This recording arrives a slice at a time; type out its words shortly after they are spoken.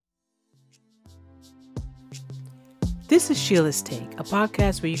This is Sheila's Take, a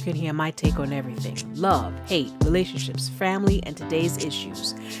podcast where you can hear my take on everything: love, hate, relationships, family, and today's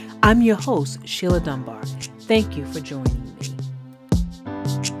issues. I'm your host, Sheila Dunbar. Thank you for joining me.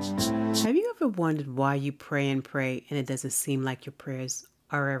 Have you ever wondered why you pray and it doesn't seem like your prayers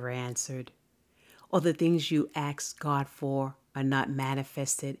are ever answered? Or the things you ask God for are not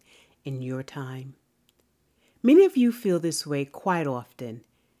manifested in your time? Many of you feel this way quite often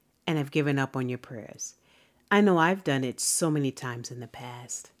and have given up on your prayers. I know I've done it so many times in the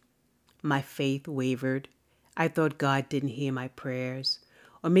past. My faith wavered. I thought God didn't hear my prayers,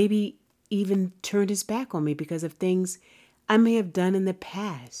 or maybe even turned his back on me because of things I may have done in the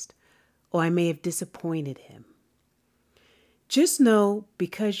past, or I may have disappointed him. Just know,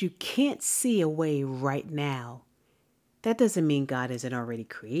 because you can't see a way right now, that doesn't mean God isn't already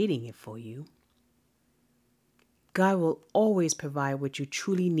creating it for you. God will always provide what you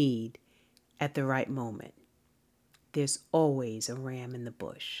truly need at the right moment. There's always a ram in the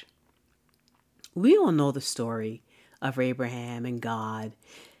bush. We all know the story of Abraham and God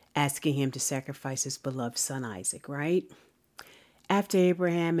asking him to sacrifice his beloved son Isaac, right? After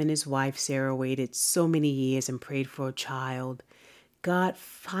Abraham and his wife Sarah waited so many years and prayed for a child, God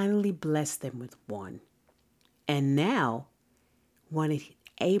finally blessed them with one, and now wanted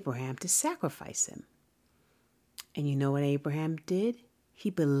Abraham to sacrifice him. And you know what Abraham did? He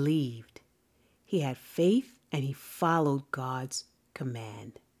believed. He had faith and he followed God's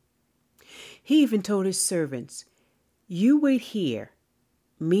command. He even told his servants, "You wait here.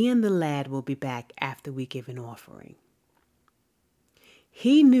 Me and the lad will be back after we give an offering."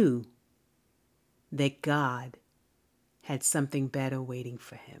 He knew that God had something better waiting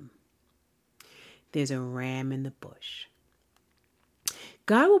for him. There's a ram in the bush.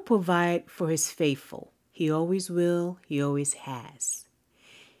 God will provide for his faithful. He always will. He always has.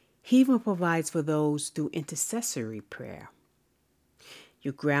 He even provides for those through intercessory prayer.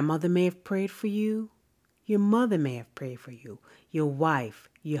 Your grandmother may have prayed for you. Your mother may have prayed for you. Your wife,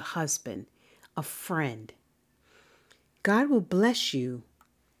 your husband, a friend. God will bless you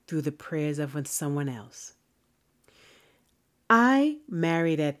through the prayers of someone else. I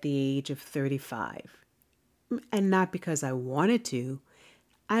married at the age of 35, and not because I wanted to.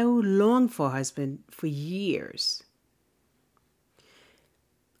 I longed for a husband for years.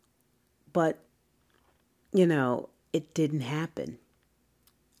 But, it didn't happen.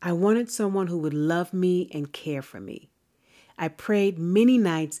 I wanted someone who would love me and care for me. I prayed many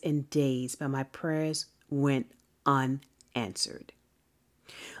nights and days, but my prayers went unanswered.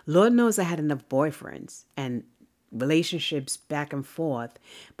 Lord knows I had enough boyfriends and relationships back and forth,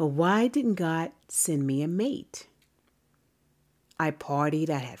 but why didn't God send me a mate? I partied,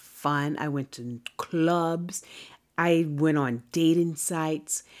 I had fun, I went to clubs, I went on dating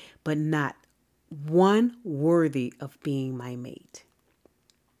sites, but not one worthy of being my mate.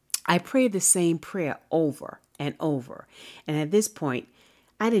 I prayed the same prayer over and over, and at this point,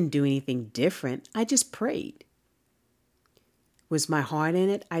 I didn't do anything different. I just prayed. Was my heart in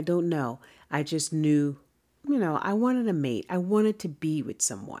it? I don't know. I just knew, I wanted a mate. I wanted to be with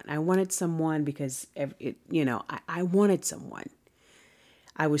someone. I wanted someone because, I wanted someone.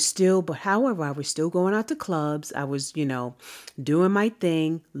 I was still going out to clubs. I was, doing my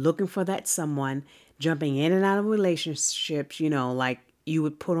thing, looking for that someone, jumping in and out of relationships, like you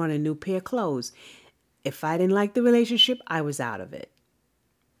would put on a new pair of clothes. If I didn't like the relationship, I was out of it.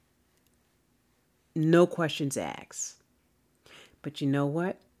 No questions asked. But you know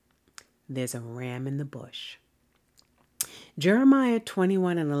what? There's a ram in the bush. Jeremiah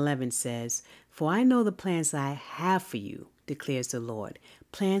 21:11 says, "For I know the plans I have for you, declares the Lord,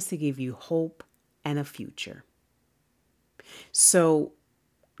 plans to give you hope and a future." So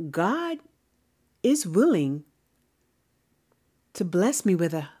God is willing to bless me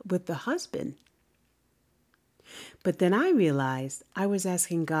with a husband. But then I realized I was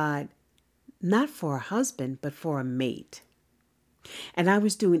asking God not for a husband, but for a mate. And I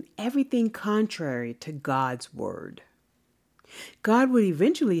was doing everything contrary to God's word. God would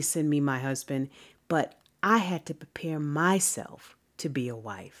eventually send me my husband, but I had to prepare myself to be a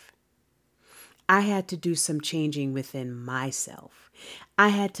wife. I had to do some changing within myself. I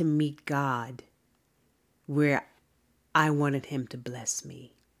had to meet God where I wanted him to bless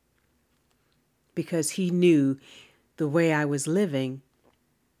me. Because he knew the way I was living,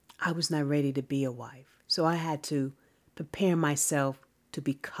 I was not ready to be a wife. So I had to prepare myself to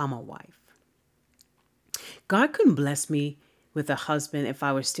become a wife. God couldn't bless me with a husband if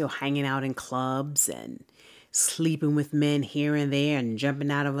I was still hanging out in clubs and sleeping with men here and there and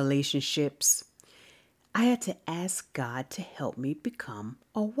jumping out of relationships. I had to ask God to help me become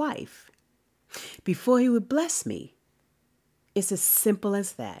a wife before he would bless me. It's as simple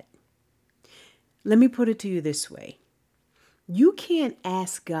as that. Let me put it to you this way. You can't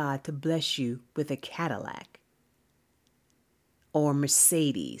ask God to bless you with a Cadillac or a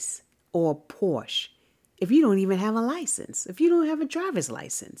Mercedes or a Porsche if you don't even have a license, if you don't have a driver's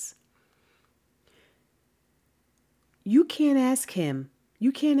license. You can't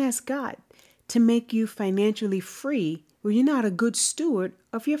ask God to make you financially free when you're not a good steward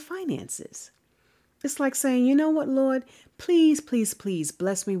of your finances. It's like saying, you know what, Lord, please, please, please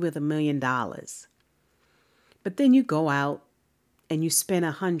bless me with $1 million. But then you go out and you spend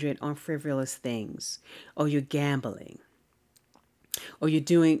 100 on frivolous things, or you're gambling, or you're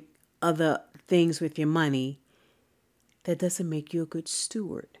doing other things with your money. That doesn't make you a good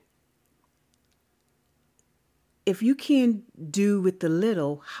steward. If you can't do with the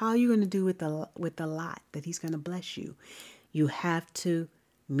little, how are you going to do with the lot that he's going to bless you? You have to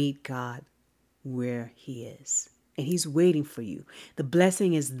meet God where he is. And he's waiting for you. The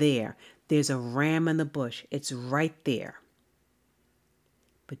blessing is there. There's a ram in the bush. It's right there.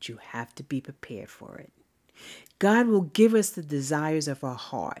 But you have to be prepared for it. God will give us the desires of our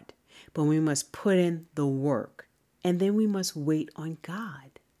heart, but we must put in the work. And then we must wait on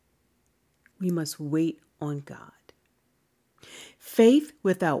God. We must wait on God. Faith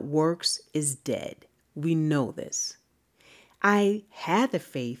without works is dead. We know this. I had the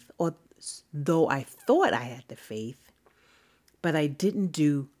faith, or though I thought I had the faith, but I didn't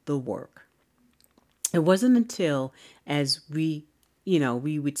do the work. It wasn't until, as we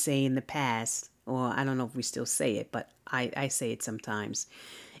would say in the past, or I don't know if we still say it, but I say it sometimes.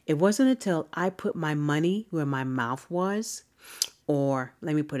 It wasn't until I put my money where my mouth was, or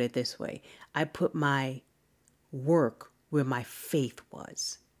let me put it this way, I put my work where my faith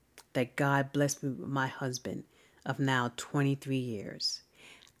was, that God blessed me with my husband of now 23 years.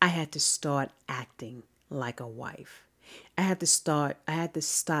 I had to start acting like a wife. I had to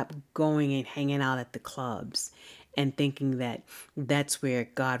stop going and hanging out at the clubs and thinking that that's where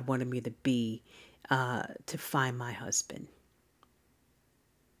God wanted me to be to find my husband.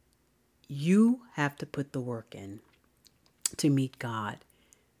 You have to put the work in to meet God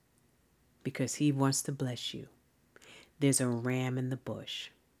because he wants to bless you. There's a ram in the bush.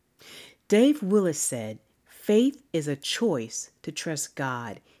 Dave Willis said, faith is a choice to trust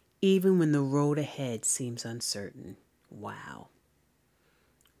God even when the road ahead seems uncertain. Wow.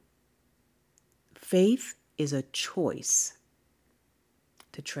 Faith is a choice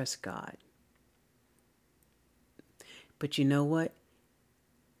to trust God. But you know what?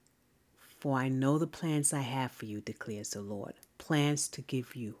 For I know the plans I have for you, declares the Lord. Plans to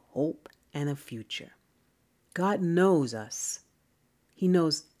give you hope and a future. God knows us. He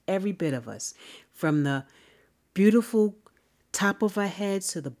knows every bit of us, from the beautiful top of our heads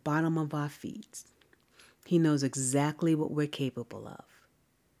to the bottom of our feet. He knows exactly what we're capable of.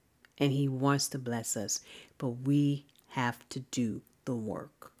 And he wants to bless us, but we have to do the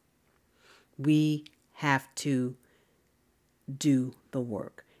work. We have to do the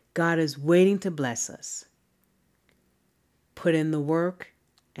work. God is waiting to bless us. Put in the work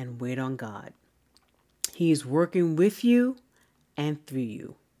and wait on God. He is working with you and through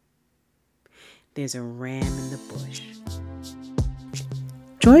you. There's a ram in the bush.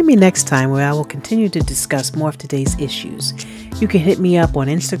 Join me next time where I will continue to discuss more of today's issues. You can hit me up on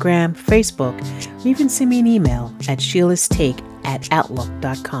Instagram, Facebook, or even send me an email at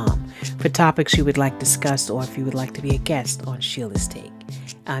Sheila'sTake@outlook.com for topics you would like discussed, or if you would like to be a guest on Sheila's Take.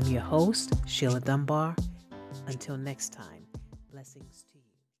 I'm your host, Sheila Dunbar. Until next time, blessings.